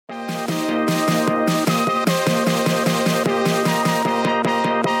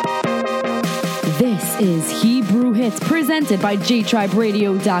is Hebrew Hits, presented by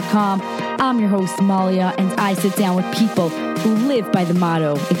JTribeRadio.com. I'm your host, Malia, and I sit down with people who live by the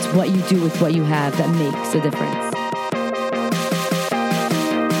motto, it's what you do with what you have that makes a difference.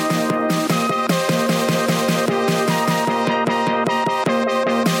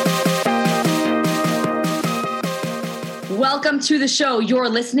 Welcome to the show. You're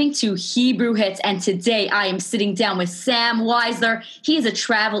listening to Hebrew Hits, and today I am sitting down with Sam Weisler. He is a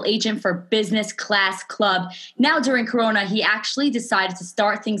travel agent for Business Class Club. Now, during Corona, he actually decided to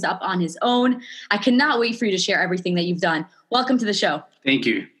start things up on his own. I cannot wait for you to share everything that you've done. Welcome to the show. Thank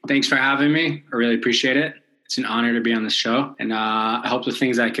you. Thanks for having me. I really appreciate it. It's an honor to be on the show, and I hope the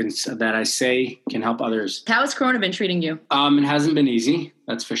things that I say can help others. How has Corona been treating you? It hasn't been easy,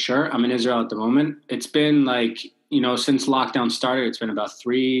 that's for sure. I'm in Israel at the moment. It's been since lockdown started, it's been about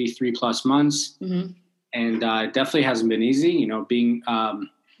three plus months. Mm-hmm. And it definitely hasn't been easy.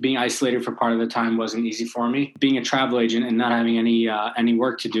 Being isolated for part of the time wasn't easy for me. Being a travel agent and not having any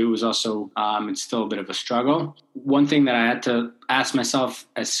work to do was also, it's still a bit of a struggle. One thing that I had to ask myself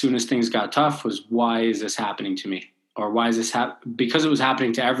as soon as things got tough was, why is this happening to me? Or why is this because it was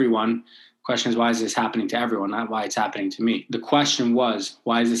happening to everyone. Question is, why is this happening to everyone, not why it's happening to me? The question was,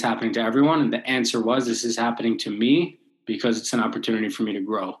 why is this happening to everyone? And the answer was, this is happening to me because it's an opportunity for me to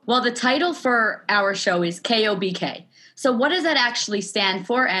grow. Well, the title for our show is KOBK. So what does that actually stand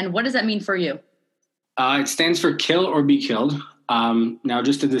for, and what does that mean for you? It stands for Kill or Be Killed. Now,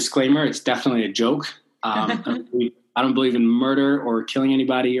 just a disclaimer, it's definitely a joke. I don't believe in murder or killing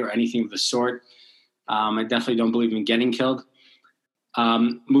anybody or anything of the sort. I definitely don't believe in getting killed.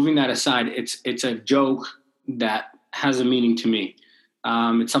 Moving that aside, it's a joke that has a meaning to me.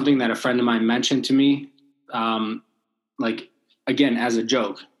 It's something that a friend of mine mentioned to me, again, as a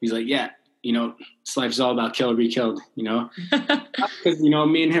joke. He's like, yeah, this life's all about kill or be killed, because,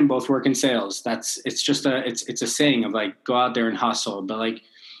 me and him both work in sales. It's a saying of go out there and hustle. But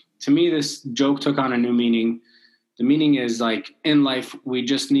to me, this joke took on a new meaning. The meaning is in life, we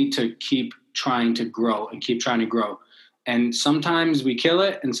just need to keep trying to grow and keep trying to grow. And sometimes we kill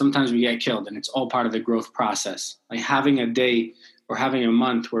it and sometimes we get killed, and it's all part of the growth process. Having a day or having a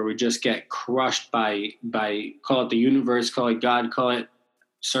month where we just get crushed by call it the universe, call it God, call it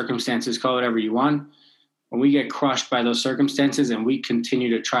circumstances, call it whatever you want. When we get crushed by those circumstances and we continue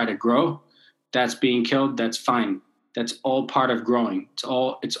to try to grow, that's being killed. That's fine. That's all part of growing.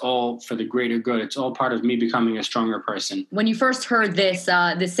 It's all for the greater good. It's all part of me becoming a stronger person. When you first heard this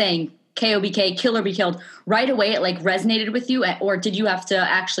saying, KOBK, kill or be killed, right away it resonated with you, or did you have to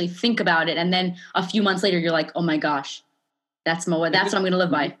actually think about it, and then a few months later you're like, oh my gosh, that's what I'm going to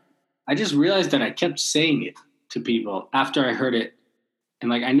live by? I just realized that I kept saying it to people after I heard it,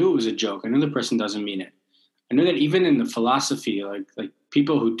 and I knew it was a joke. I knew the person doesn't mean it. I knew that even in the philosophy,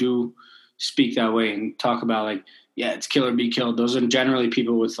 people who do speak that way and talk about yeah, it's kill or be killed, those are generally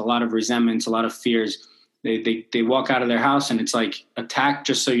people with a lot of resentments, a lot of fears. They walk out of their house and it's attack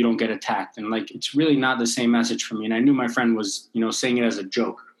just so you don't get attacked. And it's really not the same message for me. And I knew my friend was, saying it as a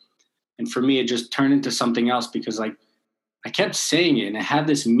joke. And for me, it just turned into something else because I kept saying it and it had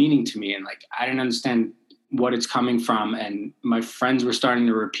this meaning to me. And I didn't understand what it's coming from. And my friends were starting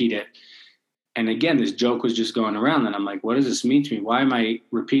to repeat it. And again, this joke was just going around. And I'm like, what does this mean to me? Why am I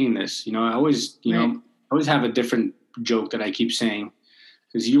repeating this? I always, I always have a different joke that I keep saying,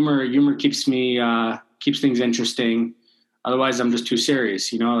 because humor keeps me, keeps things interesting. Otherwise, I'm just too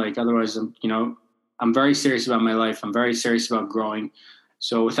serious, otherwise, I'm very serious about my life. I'm very serious about growing.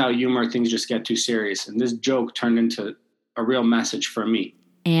 So without humor, things just get too serious. And this joke turned into a real message for me.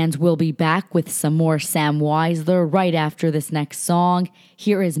 And we'll be back with some more Sam Weisler right after this next song.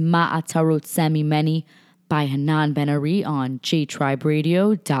 Here is Ma'atarot Semi Meni by Hanan Ben-Ari on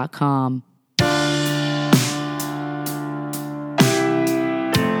JTribeRadio.com.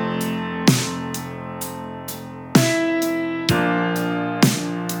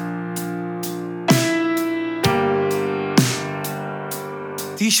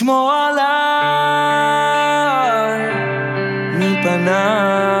 תשמור עליי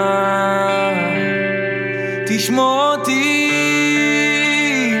מפניי, תשמור אותי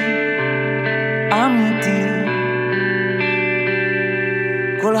אמיתי,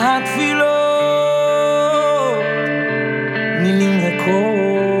 כל התפילות מילים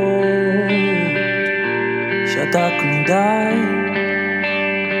ריקות, שתקנו די,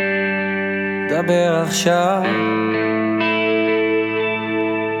 דבר עכשיו.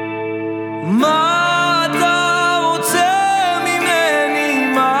 מה אתה רוצה ממני?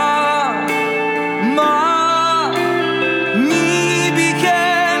 מה מי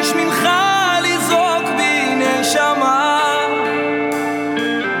ביקש ממך לזרוק בי נשמה?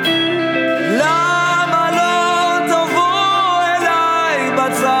 למה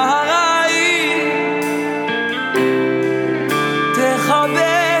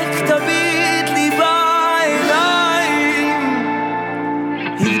תחבק, תביט לי בעיניים,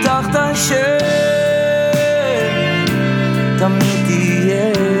 הבטחת שתמיד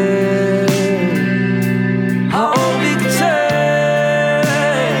תהיה האור בקצה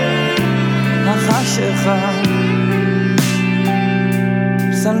החשיכה,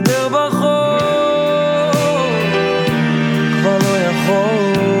 פסנתר ברחוב כבר לא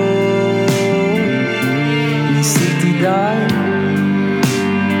יכול, ניסיתי די,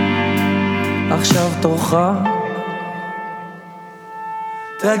 עכשיו תורך,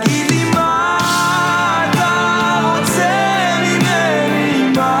 תגיד לי מה אתה רוצה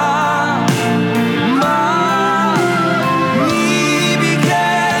ממני, מה מי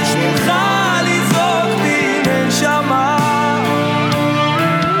ביקש ממך לזרוק בי נשמה,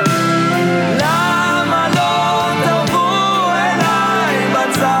 למה לא תבוא אליי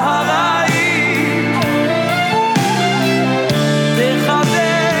בצהריים,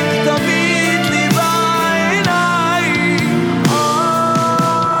 תחבק, תביט לי בעיניים,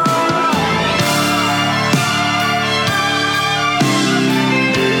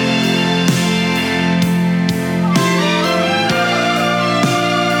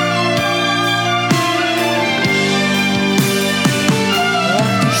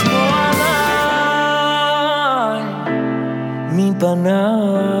 רק תשמור עליי מפניי,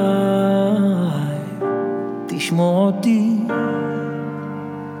 תשמור אותי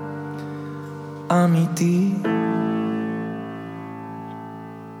אמיתי.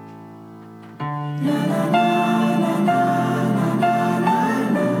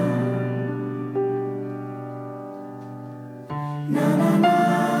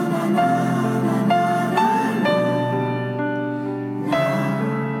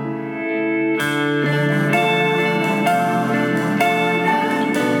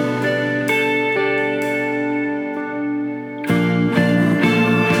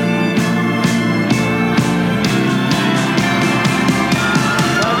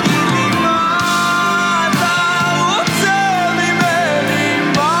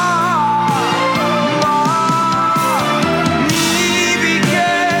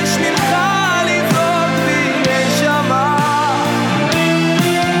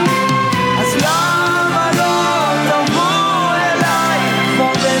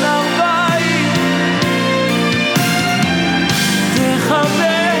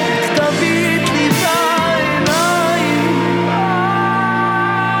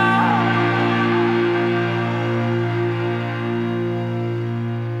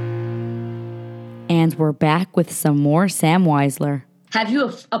 And we're back with some more Sam Weisler. Have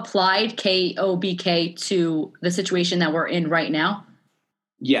you applied KOBK to the situation that we're in right now?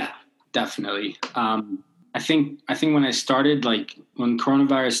 Yeah, definitely. I think when I started, like when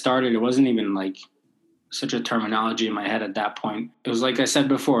coronavirus started, it wasn't even like such a terminology in my head at that point. It was like I said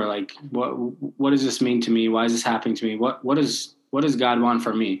before, like what does this mean to me? Why is this happening to me? What does God want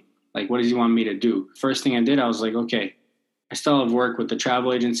from me? Like, what does he want me to do? First thing I did, I was like, okay, I still have work with the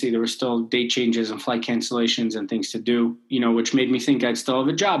travel agency. There were still date changes and flight cancellations and things to do, which made me think I'd still have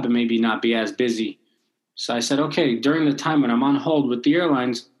a job but maybe not be as busy. So I said, okay, during the time when I'm on hold with the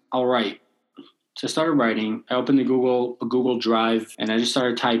airlines, I'll write. So I started writing. I opened a Google Drive and I just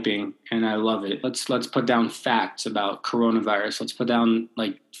started typing, and I love it. Let's put down facts about coronavirus. Let's put down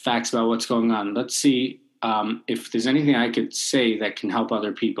like facts about what's going on. Let's see if there's anything I could say that can help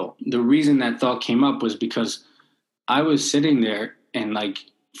other people. The reason that thought came up was because I was sitting there and like,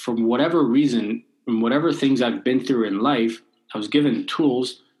 from whatever reason, from whatever things I've been through in life, I was given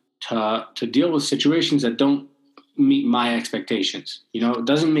tools to deal with situations that don't meet my expectations. It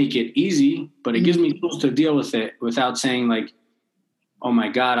doesn't make it easy, but it gives me tools to deal with it without saying like, oh my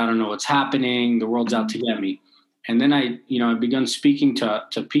God, I don't know what's happening. The world's out to get me. And then I begun speaking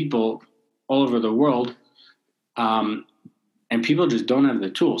to people all over the world, and people just don't have the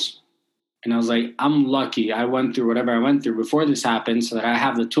tools. And I was like, I'm lucky. I went through whatever I went through before this happened so that I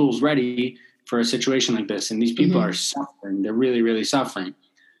have the tools ready for a situation like this. And these people are suffering. They're really, really suffering.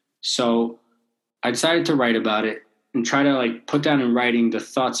 So I decided to write about it and try to like put down in writing the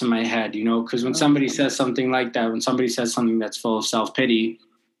thoughts in my head, because when somebody says something like that, when somebody says something that's full of self-pity,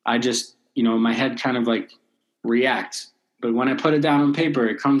 I just, my head kind of like reacts. But when I put it down on paper,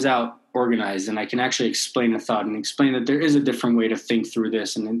 it comes out organized, and I can actually explain the thought and explain that there is a different way to think through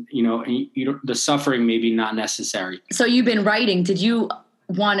this. And, the suffering may be not necessary. So you've been writing. Do you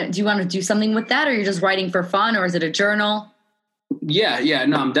want to do something with that, or you're just writing for fun, or is it a journal? Yeah.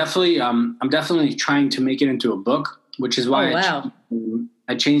 No, I'm definitely trying to make it into a book, which is why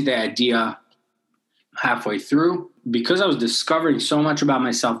I changed the idea halfway through. Because I was discovering so much about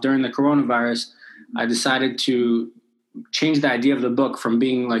myself during the coronavirus, I decided to changed the idea of the book from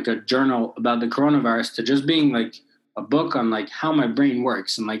being like a journal about the coronavirus to just being like a book on like how my brain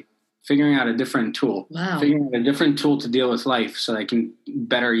works and like figuring out a different tool, figuring out a different tool to deal with life so I can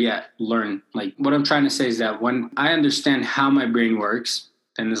better yet learn. Like what I'm trying to say is that when I understand how my brain works,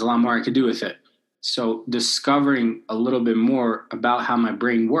 then there's a lot more I could do with it. So discovering a little bit more about how my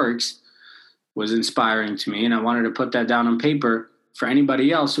brain works was inspiring to me. And I wanted to put that down on paper for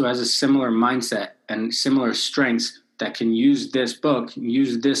anybody else who has a similar mindset and similar strengths that can use this book,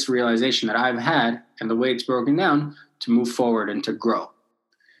 use this realization that I've had and the way it's broken down to move forward and to grow.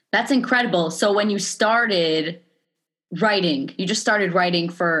 That's incredible. So when you started writing, you just started writing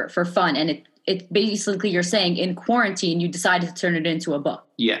for fun, and it basically, you're saying in quarantine, you decided to turn it into a book.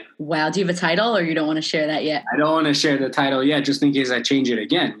 Yeah. Wow. Do you have a title, or you don't want to share that yet? I don't want to share the title yet, just in case I change it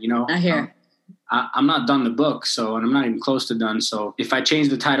again, you know? I hear. I'm not done the book, and I'm not even close to done. So if I change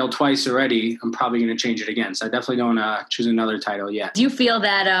the title twice already, I'm probably going to change it again. So I definitely don't want to choose another title yet. Do you feel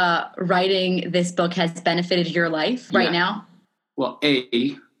that writing this book has benefited your life right now? Well,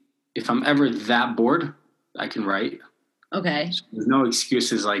 if I'm ever that bored, I can write. Okay. So there's no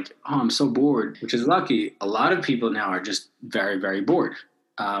excuses like, oh, I'm so bored, which is lucky. A lot of people now are just very, very bored.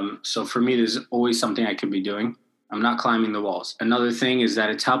 So for me, there's always something I could be doing. I'm not climbing the walls. Another thing is that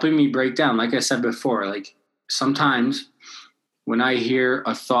it's helping me break down. Like I said before, like sometimes when I hear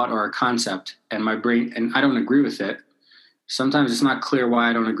a thought or a concept and my brain, and I don't agree with it, sometimes it's not clear why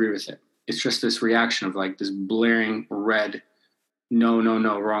I don't agree with it. It's just this reaction of like this blaring red, no,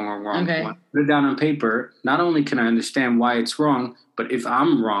 wrong. Okay. When I put it down on paper, not only can I understand why it's wrong, but if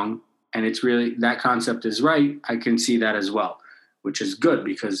I'm wrong and it's really, that concept is right, I can see that as well, which is good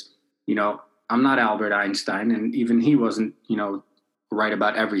because, you know, I'm not Albert Einstein, and even he wasn't, you know, right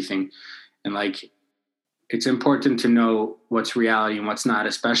about everything. And like, it's important to know what's reality and what's not,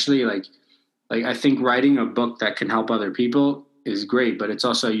 especially like I think writing a book that can help other people is great, but it's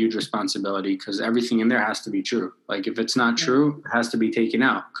also a huge responsibility because everything in there has to be true. Like if it's not true, it has to be taken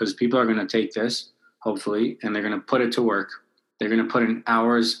out because people are going to take this, hopefully, and they're going to put it to work. They're going to put in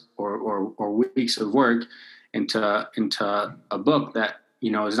hours or weeks of work into a book that,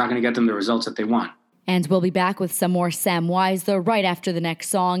 you know, is not going to get them the results that they want. And we'll be back with some more Sam Weisler right after the next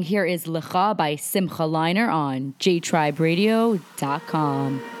song. Here is Lecha by Simcha Leiner on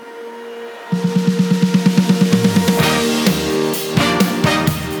jtriberadio.com.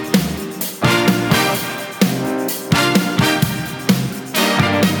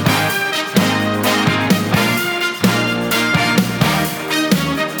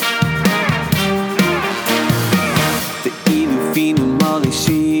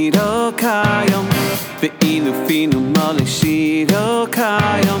 ואילו פינו מלא שירו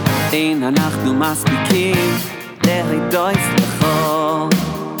כיום אין אנחנו מספיקים להידויס לך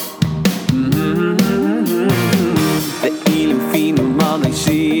ואילו פינו מלא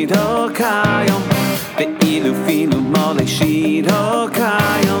שירו כיום ואילו פינו מלא שירו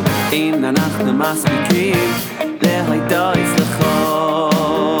כיום אין אנחנו מספיקים להידויס לך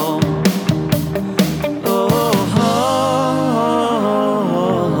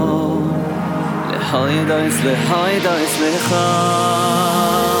Lecha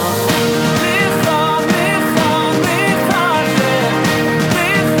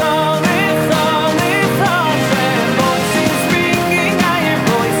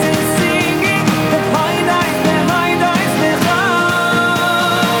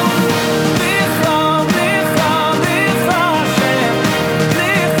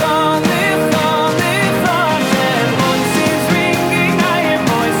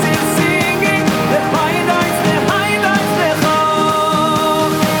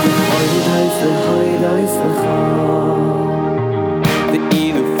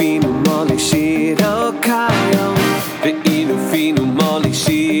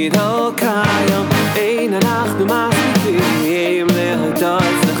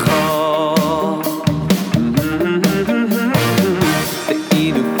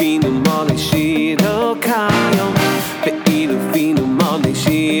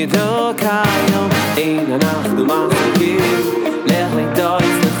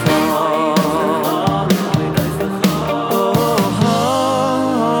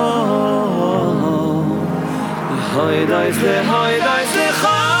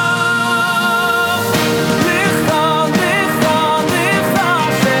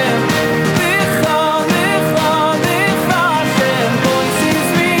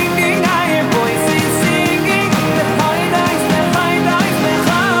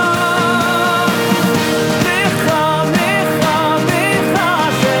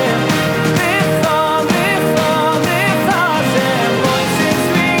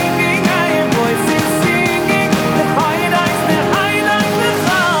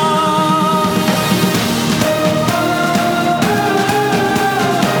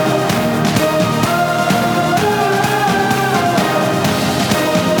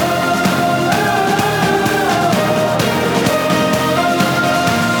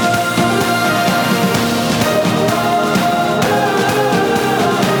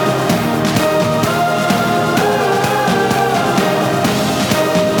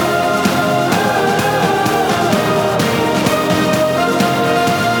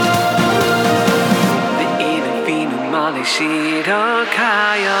mali shiro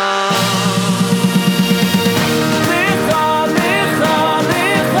kayo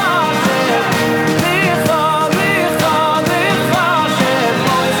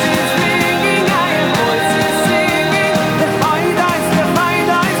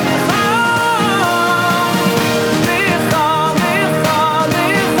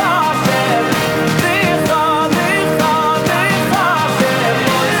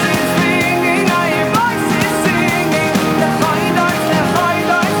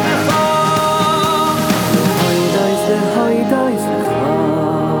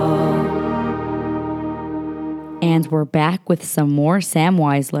And we're back with some more Sam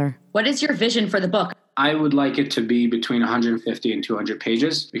Weisler. What is your vision for the book? I would like it to be between 150 and 200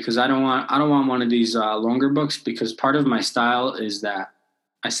 pages because I don't want one of these longer books because part of my style is that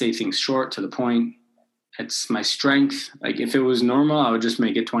I say things short to the point. It's my strength. Like if it was normal, I would just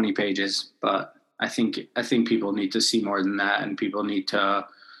make it 20 pages. But I think people need to see more than that, and people need to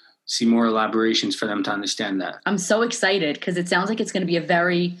see more elaborations for them to understand that. I'm so excited because it sounds like it's going to be a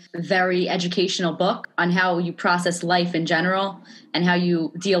very, very educational book on how you process life in general and how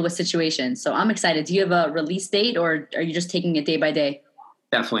you deal with situations. So I'm excited. Do you have a release date or are you just taking it day by day?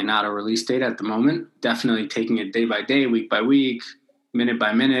 Definitely not a release date at the moment. Definitely taking it day by day, week by week, minute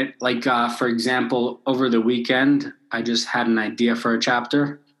by minute. Like, for example, over the weekend, I just had an idea for a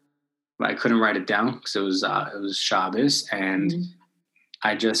chapter, but I couldn't write it down because it was Shabbos. And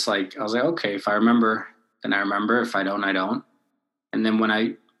I was like, okay, if I remember, then I remember. If I don't, I don't. And then when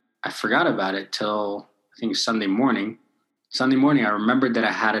I forgot about it till I think Sunday morning, I remembered that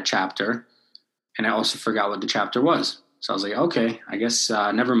I had a chapter and I also forgot what the chapter was. So I was like, okay, I guess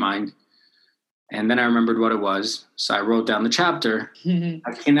never mind. And then I remembered what it was. So I wrote down the chapter.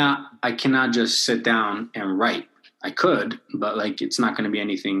 I cannot just sit down and write. I could, but like, it's not going to be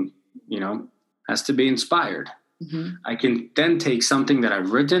anything, has to be inspired. I can then take something that I've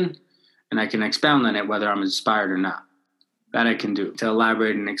written and I can expound on it, whether I'm inspired or not. That I can do to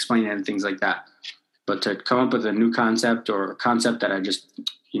elaborate and explain it and things like that. But to come up with a new concept or a concept that I just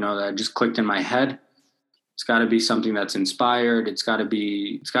clicked in my head, it's got to be something that's inspired. It's got to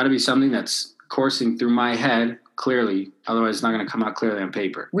be something that's coursing through my head clearly. Otherwise, it's not going to come out clearly on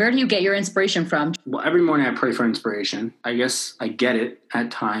paper. Where do you get your inspiration from? Well, every morning I pray for inspiration. I guess I get it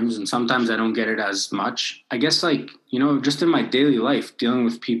at times, and sometimes I don't get it as much. I guess just in my daily life, dealing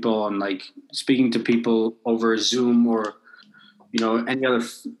with people and like speaking to people over Zoom or, any other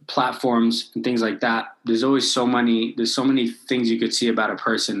platforms and things like that. There's so many things you could see about a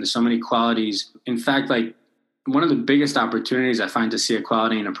person. There's so many qualities. In fact, like one of the biggest opportunities I find to see a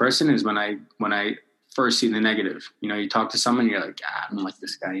quality in a person is when I first see the negative. You talk to someone, you're like, I don't like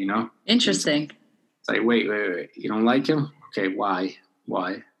this guy, Interesting. It's like, wait, you don't like him? Okay, why?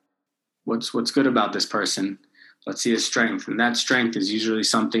 What's good about this person? Let's see his strength. And that strength is usually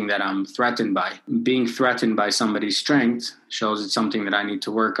something that I'm threatened by. Being threatened by somebody's strength shows it's something that I need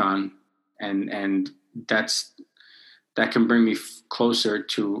to work on. And that can bring me closer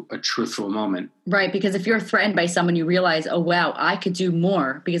to a truthful moment. Right, because if you're threatened by someone, you realize, oh wow, I could do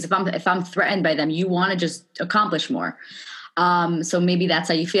more. Because if I'm threatened by them, you want to just accomplish more. So maybe that's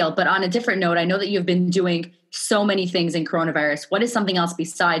how you feel. But on a different note, I know that you've been doing so many things in coronavirus. What is something else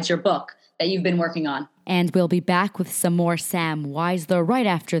besides your book that you've been working on? And we'll be back with some more Sam Weisler right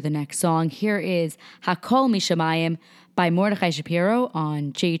after the next song. Here is Hakol Mishamayim by Mordechai Shapiro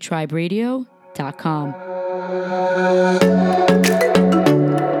on jtriberadio.com.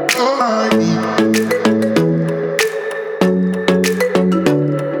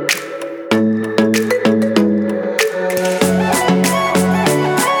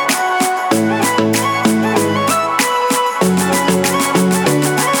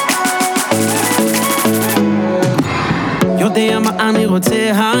 יודע מה אני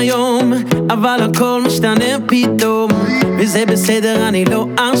רוצה היום, אבל הכל משתנה פתאום, וזה בסדר, אני לא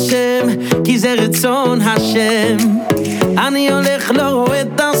אשם, כי זה רצון השם. אני הולך, לא רואה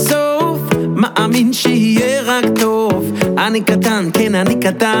את הסוף, מאמין שיהיה רק טוב. אני קטן, כן אני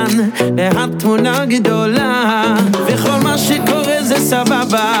קטן, והתמונה גדולה, וכל מה שקורה זה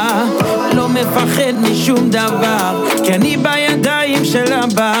סבבה, לא מפחד משום דבר, כי אני בידיים של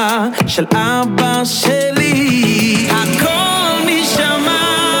אבא, של אבא שלי. הכל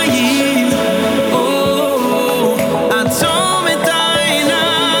משמיים, עצום את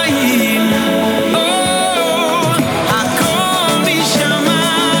העיניים, הכל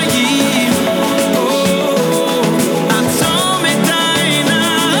משמיים, עצום את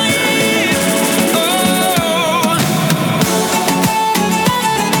העיניים,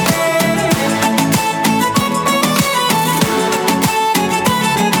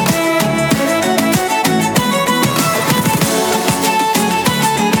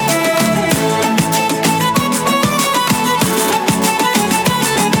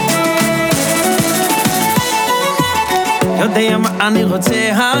 אני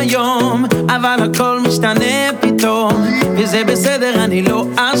רוצה היום, אבל הכל משתנה פתאום, וזה בסדר, אני לא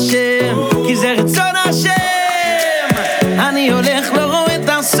אשם, כי זה רצון השם. אני הולך לא רואה את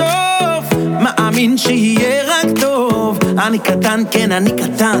הסוף, מאמין שיהיה רק טוב. אני קטן, כן אני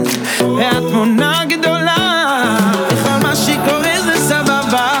קטן, והתמונה גדולה, וכל מה שקורה זה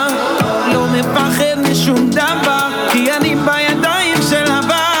סבבה, לא מפחד משום דבר, כי אני בידיים של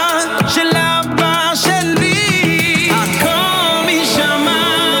אבא, של אבא שלי. הכל משמיים,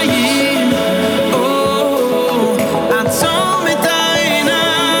 עצום את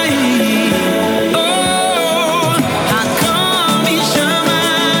העיניים, הכל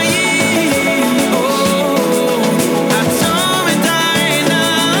משמיים, עצום את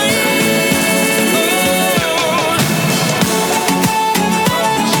העיניים.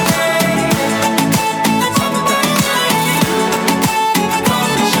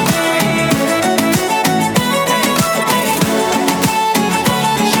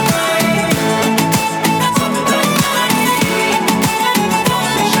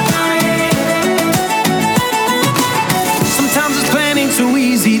 Sometimes it's planning too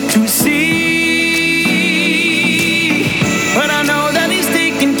easy to see, but I know that he's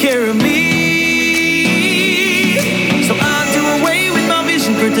taking care of me. So I'll do away with my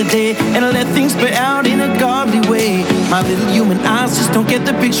vision for today and let things play out in a godly way. My little human eyes just don't get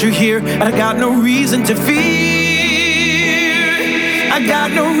the picture here. I got no reason to fear. I got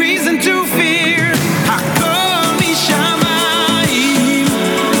no reason to fear. הכל משמיים,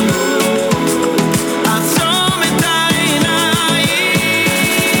 עצום את העיניים.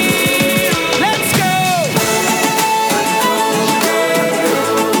 Let's go!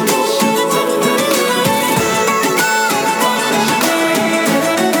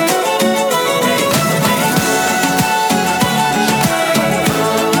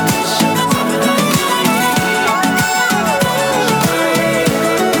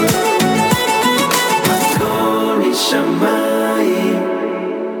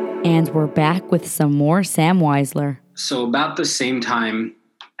 And we're back with some more Sam Weisler. So about the same time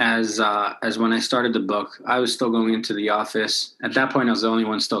as when I started the book, I was still going into the office. At that point, I was the only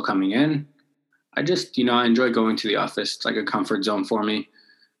one still coming in. I just, I enjoy going to the office. It's like a comfort zone for me.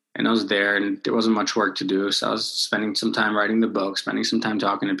 And I was there, and there wasn't much work to do. So I was spending some time writing the book, spending some time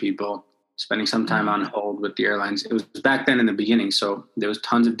talking to people, spending some time on hold with the airlines. It was back then in the beginning, so there was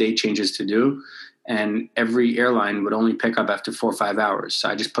tons of date changes to do. And every airline would only pick up after 4 or 5 hours. So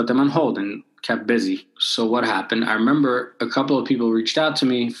I just put them on hold and kept busy. So what happened? I remember a couple of people reached out to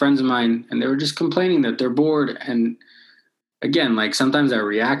me, friends of mine, and they were just complaining that they're bored. And again, like sometimes I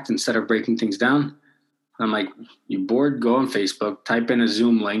react instead of breaking things down. I'm like, you bored? Go on Facebook, type in a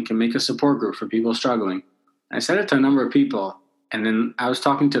Zoom link and make a support group for people struggling. I said it to a number of people. And then I was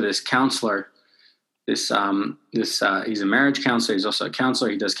talking to this counselor. He's a marriage counselor. He's also a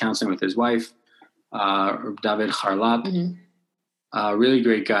counselor. He does counseling with his wife. David Harlap, a really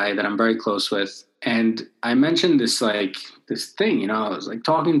great guy that I'm very close with. And I mentioned this thing, I was like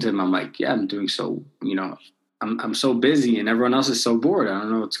talking to him. I'm like, yeah, I'm doing so, I'm so busy and everyone else is so bored. I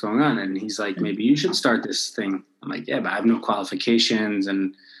don't know what's going on. And he's like, maybe you should start this thing. I'm like, yeah, but I have no qualifications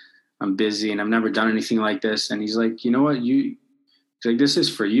and I'm busy and I've never done anything like this. And he's like, you know what? He's like, this is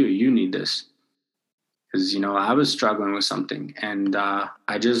for you. You need this. Because, I was struggling with something and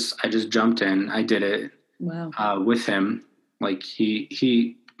I just jumped in. I did it with him. Like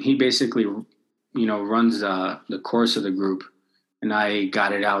he basically, runs the course of the group, and I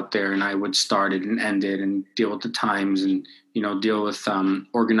got it out there and I would start it and end it and deal with the times and, deal with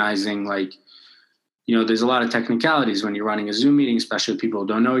organizing. Like, there's a lot of technicalities when you're running a Zoom meeting, especially with people who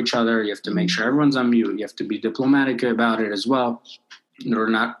don't know each other. You have to make sure everyone's on mute. You have to be diplomatic about it as well in order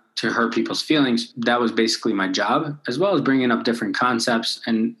not to hurt people's feelings. That was basically my job, as well as bringing up different concepts.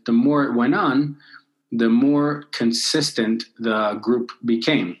 And the more it went on, the more consistent the group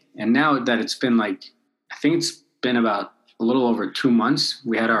became. And now that it's been I think it's been about a little over 2 months.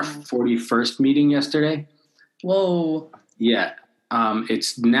 We had our 41st meeting yesterday. Whoa. Yeah.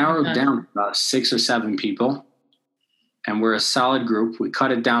 It's narrowed down to about 6 or 7 people. And we're a solid group. We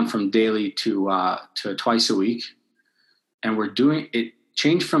cut it down from daily to twice a week. And we're doing it.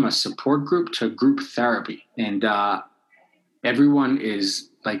 Changed from a support group to group therapy. And everyone is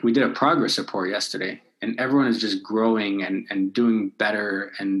we did a progress report yesterday, and everyone is just growing and doing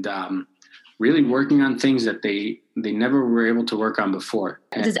better and really working on things that they never were able to work on before.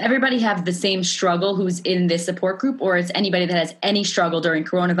 Does everybody have the same struggle who's in this support group, or is anybody that has any struggle during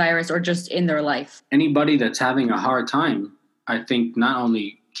coronavirus or just in their life? Anybody that's having a hard time, I think not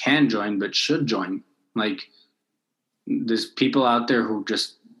only can join, but should join. There's people out there who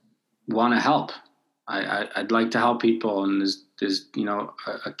just want to help. I'd like to help people, and there's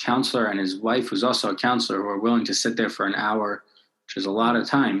a counselor and his wife, who's also a counselor, who are willing to sit there for an hour, which is a lot of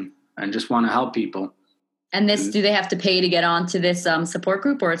time, and just want to help people. And do they have to pay to get onto this support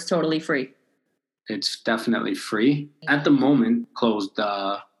group, or it's totally free? It's definitely free. At the moment, closed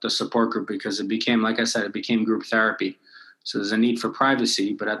the support group because it became, like I said, it became group therapy. So there's a need for privacy,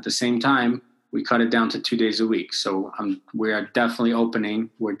 but at the same time, we cut it down to 2 days a week. So we're definitely open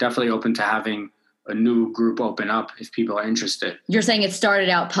to having a new group open up if people are interested. You're saying it started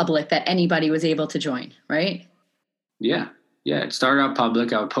out public, that anybody was able to join, right? Yeah. It started out public.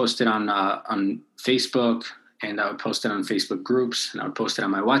 I would post it on Facebook, and I would post it on Facebook groups, and I would post it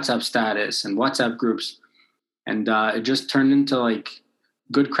on my WhatsApp status and WhatsApp groups. And it just turned into like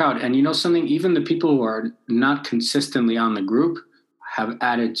good crowd. And something, even the people who are not consistently on the group have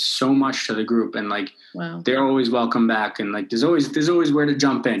added so much to the group, and like, wow, they're always welcome back. And like, there's always where to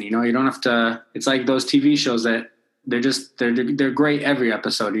jump in. You don't have to, it's like those TV shows that they're great every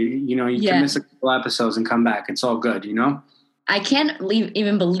episode. You can miss a couple episodes and come back. It's all good, I can't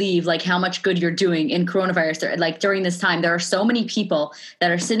even believe like how much good you're doing in coronavirus. Like during this time, there are so many people that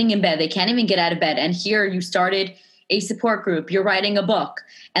are sitting in bed. They can't even get out of bed. And here you started a support group. You're writing a book.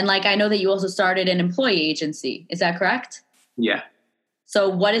 And like, I know that you also started an employee agency. Is that correct? Yeah. So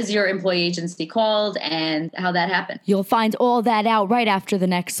what is your employee agency called and how that happened? You'll find all that out right after the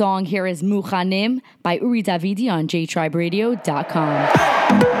next song. Here is Muchanim by Uri Davidi on jtriberadio.com.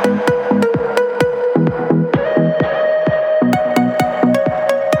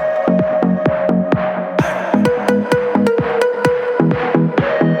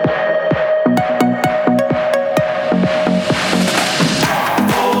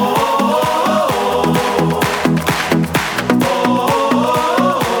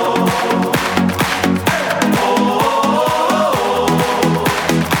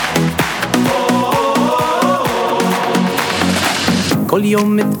 כל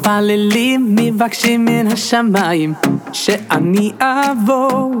יום מתפללים, מבקשים מן השמיים שאני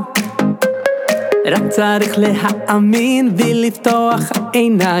אבוא. רק צריך להאמין ולפתוח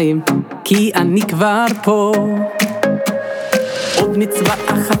העיניים, כי אני כבר פה. עוד מצווה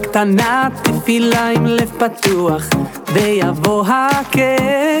אחת קטנה, תפילה עם לב פתוח, ויבוא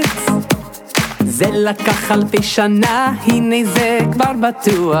הקץ. זה לקח אלפי שנה, הנה זה כבר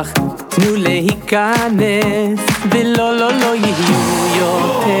בטוח. תנו להיכנס, ולא לא יהיו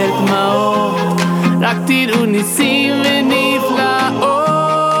יותר דמעות, רק תראו ניסים ונפלאות.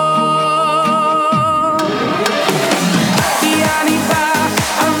 כי אני בא,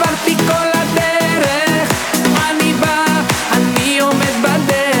 עברתי כל הדרך, אני בא, אני עומד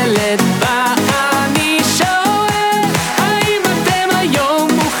בדלת, ואני שואל, האם אתם היום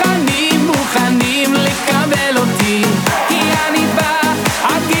מוכנים לקבל אותי? כי אני בא,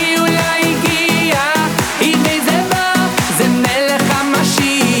 הגאולה הגיעה, הנה זה בא, זה מלך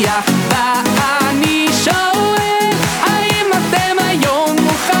המשיח, ואני שואל, האם אתם היום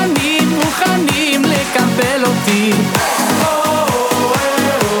מוכנים לקבל אותי?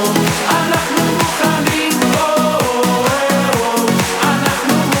 אנחנו מוכנים,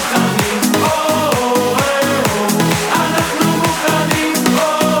 אנחנו מוכנים, אנחנו מוכנים.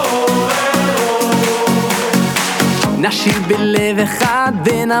 נשיר בלב אחד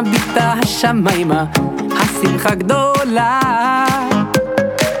ונביט השמיימה, השמחה גדולה.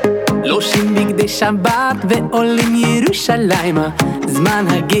 לובשים בגדי שבת ועולים ירושלימה, זמן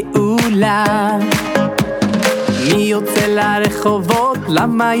הגאולה. מי יוצא לרחובות,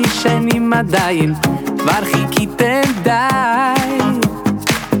 למה ישנים עדיין? כבר חיכיתם די.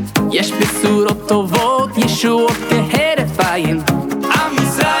 יש בשורות טובות, ישועות כהרף עין. עם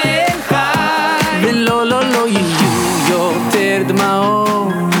ישראל חי, ולא יהיו יותר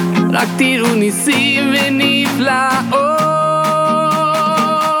דמעות, רק תראו ניסים ונפלאות.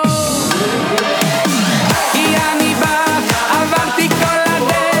 כי אני בא, עברתי כל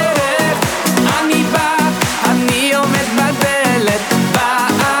הדרך, אני בא, אני עומד בדלת,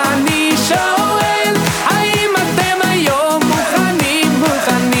 ואני שואל, האם אתם היום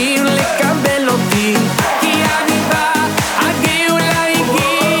מוכנים לקבל אותי? כי אני בא, הגאולה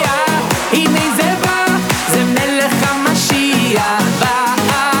הגיעה, הנה זה בא, זה מלך המשיח,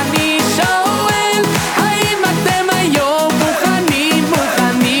 ואני שואל, האם אתם היום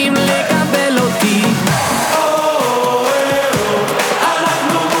מוכנים לקבל אותי?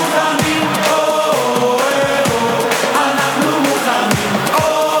 אנחנו מוכנים, אנחנו מוכנים.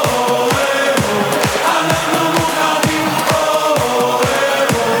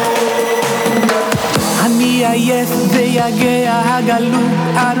 אני עייף ויגע, הגלות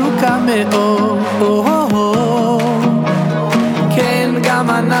ארוכה מאוד. כן, גם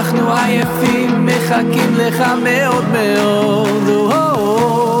אנחנו עייפים, מחכים לך מאוד מאוד.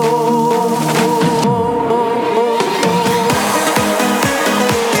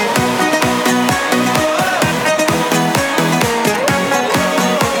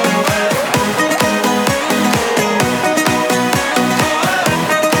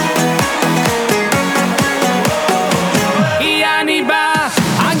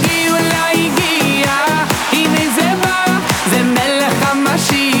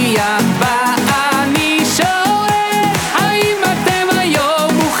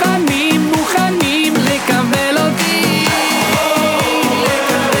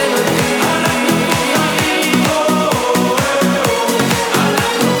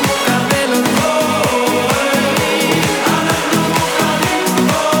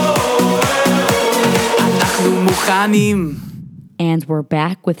 And we're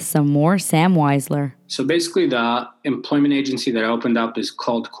back with some more Sam Weisler. So basically, the employment agency that I opened up is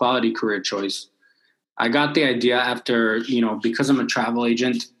called Quality Career Choice. I got the idea after, because I'm a travel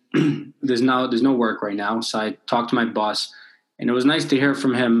agent, there's no work right now. So I talked to my boss, and it was nice to hear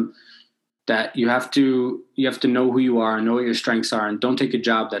from him that you have to know who you are and know what your strengths are, and don't take a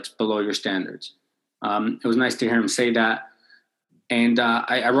job that's below your standards. It was nice to hear him say that. And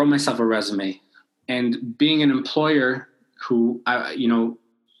I wrote myself a resume. And being an employer who,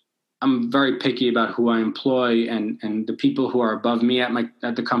 I'm very picky about who I employ, and the people who are above me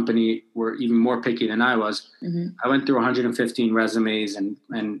at the company were even more picky than I was. Mm-hmm. I went through 115 resumes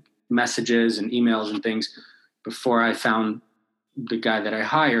and messages and emails and things before I found the guy that I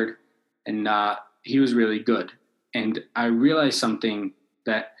hired, and he was really good. And I realized something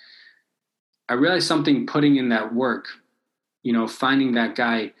putting in that work, finding that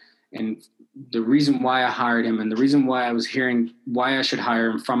guy, and the reason why I hired him and the reason why I was hearing why I should hire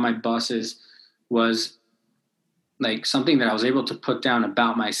him from my bosses was like something that I was able to put down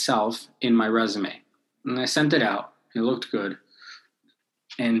about myself in my resume. And I sent it out. It looked good.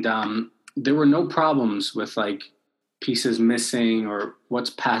 And there were no problems with like pieces missing or what's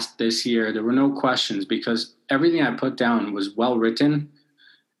past this year. There were no questions because everything I put down was well written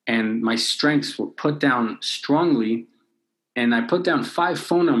and my strengths were put down strongly. And I put down 5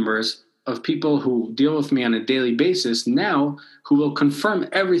 phone numbers of people who deal with me on a daily basis now who will confirm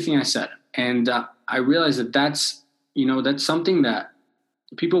everything I said. And I realized that that's something that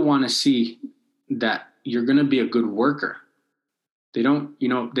people want to see, that you're going to be a good worker. They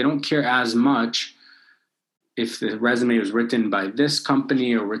don't care as much if the resume was written by this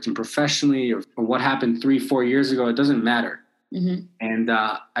company or written professionally or what happened 3-4 years ago. It doesn't matter. Mm-hmm. And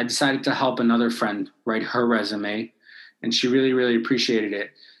I decided to help another friend write her resume, and she really, really appreciated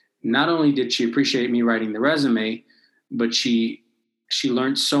it. Not only did she appreciate me writing the resume, but she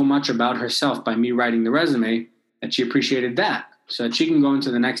learned so much about herself by me writing the resume that she appreciated that, so that she can go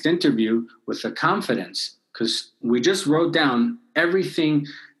into the next interview with the confidence, because we just wrote down everything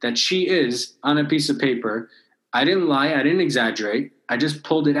that she is on a piece of paper. I didn't lie. I didn't exaggerate. I just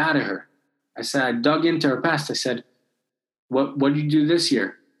pulled it out of her. I said, I dug into her past. I said, what did you do this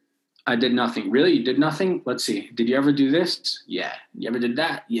year? I did nothing. Really? You did nothing? Let's see. Did you ever do this? Yeah. You ever did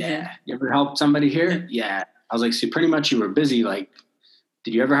that? Yeah. You ever helped somebody here? Yeah. I was like, see, pretty much you were busy. Like,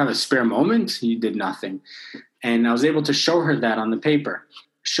 did you ever have a spare moment? You did nothing. And I was able to show her that on the paper.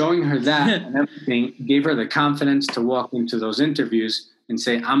 Showing her that and everything gave her the confidence to walk into those interviews and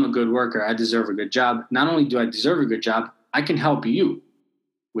say, I'm a good worker. I deserve a good job. Not only do I deserve a good job, I can help you,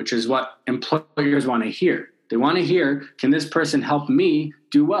 which is what employers want to hear. They want to hear, can this person help me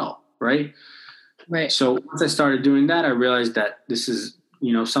do well? Right. So once I started doing that, I realized that this is,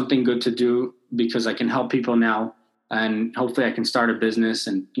 something good to do because I can help people now, and hopefully I can start a business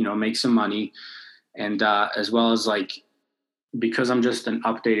and, make some money. And as well as like, because I'm just an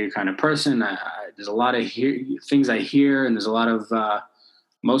updated kind of person, there's a lot of things I hear, and there's a lot of,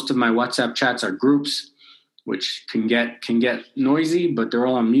 most of my WhatsApp chats are groups, which can get noisy, but they're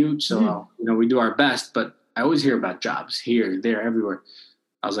all on mute. So, we do our best, but I always hear about jobs here, there, everywhere.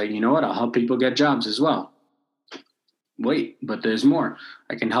 I was like, you know what? I'll help people get jobs as well. Wait, but there's more.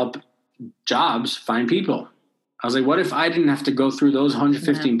 I can help jobs find people. I was like, what if I didn't have to go through those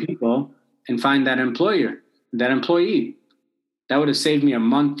 115 people and find that employee? That would have saved me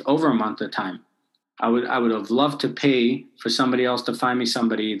over a month of time. I would have loved to pay for somebody else to find me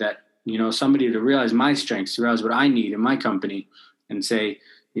somebody that, somebody to realize my strengths, to realize what I need in my company, and say,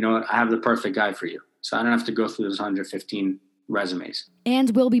 you know what, I have the perfect guy for you. So I don't have to go through those 115 resumes.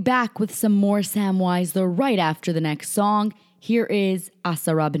 And we'll be back with some more Sam Weisler right after the next song. Here is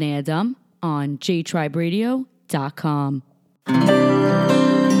Asara B'nei Adam on jtriberadio.com.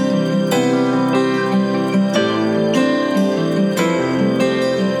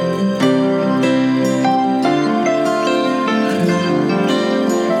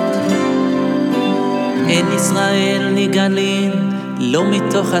 אין ישראל נגאלין לא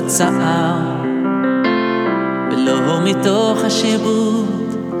מתוך הצער ולא מתוך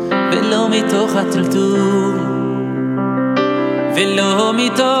השיבוד ולא מתוך הטלטול ולא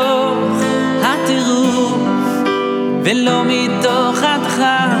מתוך הטירוף ולא מתוך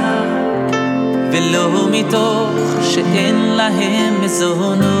הדחק ולא מתוך שאין להם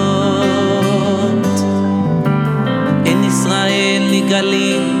מזונות. אין ישראל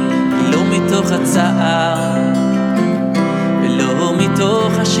נגאלין לא מתוך הצער ולא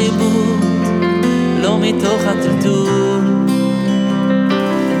מתוך השיבוד לא מתוך הטלטול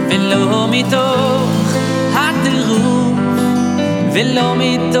ולא מתוך הטירוף ולא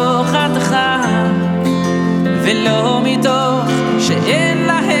מתוך הדחק ולא מתוך שאין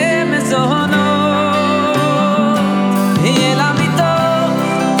להם מזונות, אלא מתוך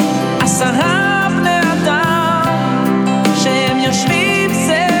 10 בני אדם שהם יושבים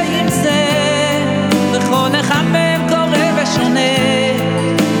זה עם זה וכל אחד מהם קורא ושונה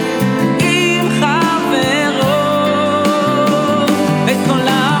עם חברו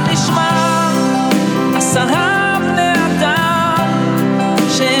וקולם נשמע 10 בני אדם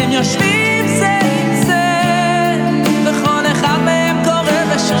שהם יושבים זה עם זה וכל אחד מהם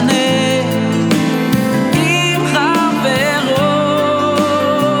קורא ושונה עם חברו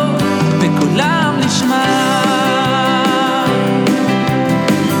וקולם נשמע.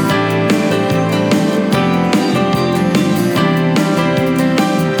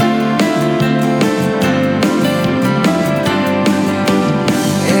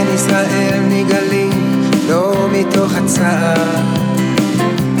 אין ישראל נגאלין לא מתוך הצער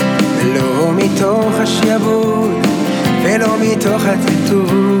ולא מתוך השעבוד ולא מתוך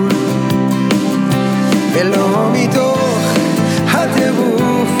הטלטול ולא מתוך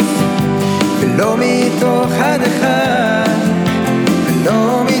הטירוף ולא מתוך הדחק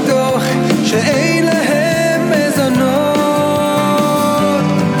ולא מתוך שאין להם מזונות,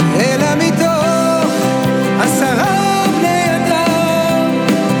 אלא מתוך 10 בני אדם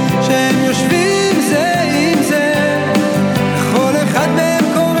שהם יושבים זה עם זה כל אחד מהם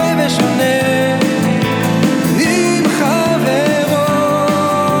קורא ושונה עם חברו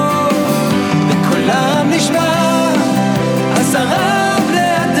וקולם נשמע 10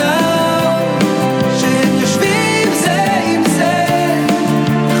 בני אדם שהם יושבים זה עם זה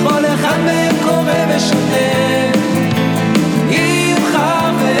כל אחד מהם קורא ושונה עם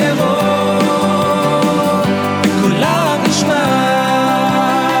חברו וקולם נשמע.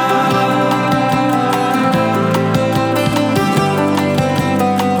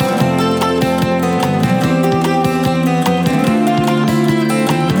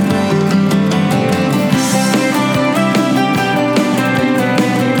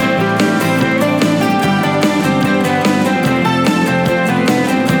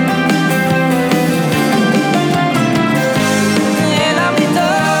 אלא מתוך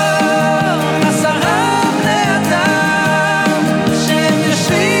 10 בני אדם שהם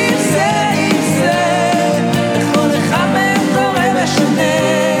יושבים זה עם זה וכל אחד מהם קורא ושונה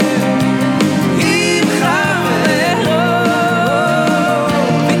עם חברו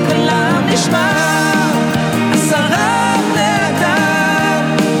וקולם נשמע 10 בני אדם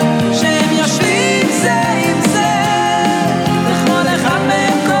שהם יושבים זה עם זה וכל אחד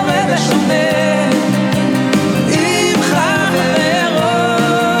מהם קורא ושונה עם חברו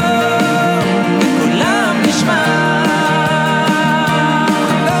וקולם נשמע.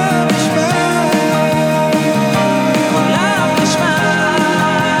 קולם נשמע.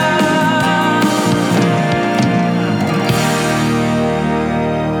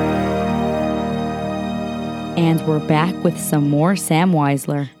 And we're back with some more Sam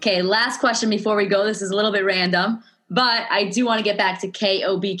Weisler. Okay, last question before we go. This is a little bit random, but I do want to get back to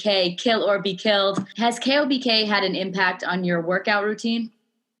KOBK, kill or be killed. Has KOBK had an impact on your workout routine?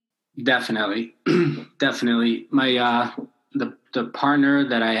 Definitely. Definitely. My the partner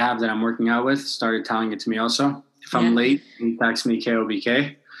that I have that I'm working out with started telling it to me also. If I'm late, he texts me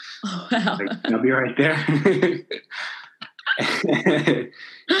KOBK. Oh, wow. Like, I'll be right there.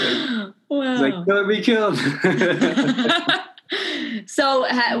 Wow. He's like, kill or be killed. So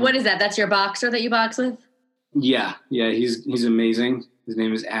what is that? That's your boxer that you box with? Yeah, he's amazing. His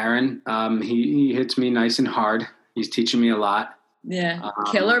name is Aaron. He hits me nice and hard. He's teaching me a lot. Yeah.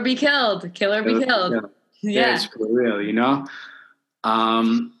 Kill or be killed. Kill or be killed. Yeah, it's for real, you know?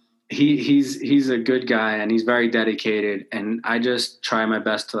 He's a good guy and he's very dedicated, and I just try my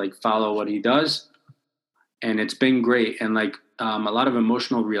best to like follow what he does. And it's been great. And like a lot of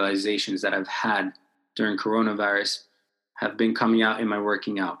emotional realizations that I've had during coronavirus have been coming out in my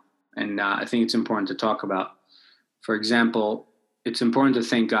working out. And I think it's important to talk about. For example, it's important to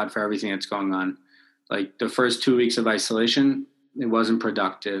thank God for everything that's going on. like the first 2 weeks of isolation, it wasn't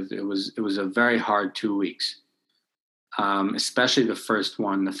productive. It was a very hard 2 weeks, especially the first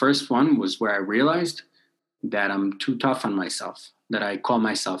one. The first one was where I realized that I'm too tough on myself, that I call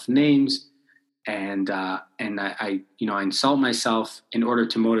myself names, and I insult myself in order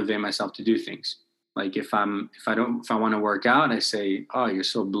to motivate myself to do things. Like if I want to work out, I say, "Oh, you're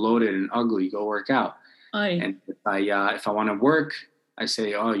so bloated and ugly. Go work out." Aye. And if I want to work, I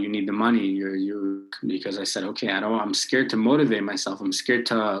say, "Oh, you need the money." You because I said, "Okay, I'm scared to motivate myself. I'm scared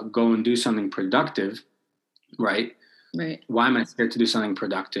to go and do something productive." Right. Right. Why am I scared to do something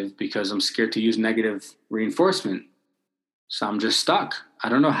productive? Because I'm scared to use negative reinforcement. So I'm just stuck. I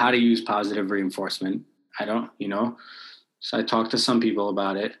don't know how to use positive reinforcement. I don't, So I talked to some people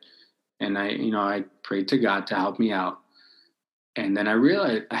about it, and I prayed to God to help me out. And then I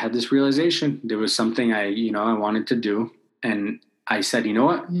realized, I had this realization. There was something I wanted to do. And I said, you know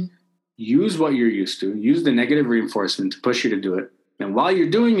what? Mm-hmm. Use what you're used to. Use the negative reinforcement to push you to do it. And while you're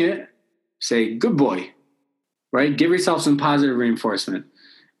doing it, say, good boy. Right? Give yourself some positive reinforcement.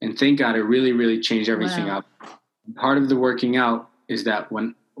 And thank God it really, really changed everything up. Part of the working out is that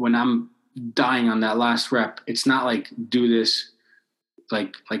when I'm dying on that last rep, it's not like do this,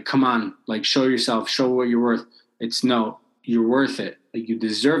 like come on, like show yourself, show what you're worth. It's no, you're worth it. Like you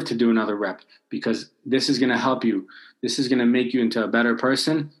deserve to do another rep because this is going to help you. This is going to make you into a better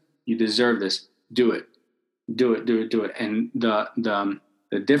person. You deserve this. Do it. Do it. Do it. Do it. And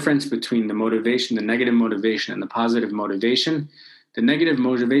the difference between the motivation, the negative motivation, and the positive motivation, the negative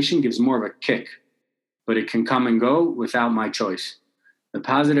motivation gives more of a kick, but it can come and go without my choice. The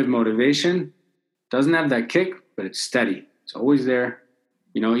positive motivation doesn't have that kick, but it's steady. It's always there.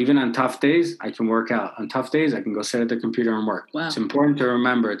 Even on tough days, I can work out. On tough days, I can go sit at the computer and work. Wow. It's important to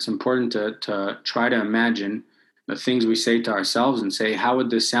remember. It's important to try to imagine the things we say to ourselves and say, how would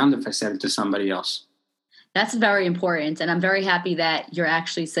this sound if I said it to somebody else? That's very important. And I'm very happy that you're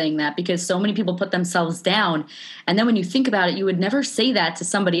actually saying that because so many people put themselves down. And then when you think about it, you would never say that to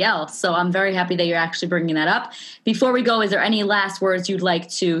somebody else. So I'm very happy that you're actually bringing that up. Before we go, is there any last words you'd like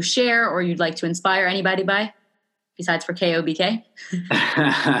to share or you'd like to inspire anybody by, besides for KOBK?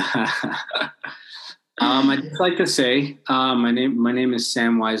 I'd just like to say my name is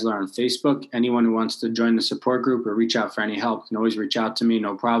Sam Weisler on Facebook. Anyone who wants to join the support group or reach out for any help can always reach out to me,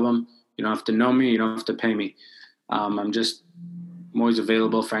 no problem. You don't have to know me. You don't have to pay me. I'm always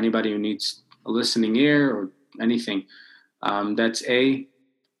available for anybody who needs a listening ear or anything. That's A.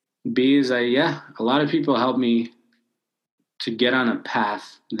 B is a lot of people help me to get on a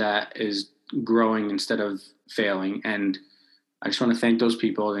path that is growing instead of failing. And I just want to thank those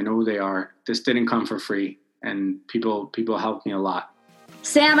people. They know who they are. This didn't come for free. And people helped me a lot.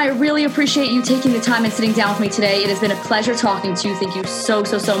 Sam, I really appreciate you taking the time and sitting down with me today. It has been a pleasure talking to you. Thank you so,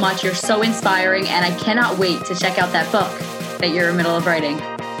 so, so much. You're so inspiring, and I cannot wait to check out that book that you're in the middle of writing.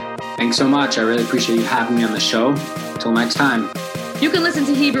 Thanks so much. I really appreciate you having me on the show. Until next time. You can listen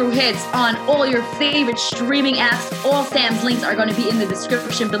to Hebrew Hits on all your favorite streaming apps. All Sam's links are going to be in the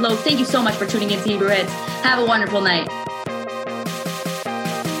description below. Thank you so much for tuning in to Hebrew Hits. Have a wonderful night.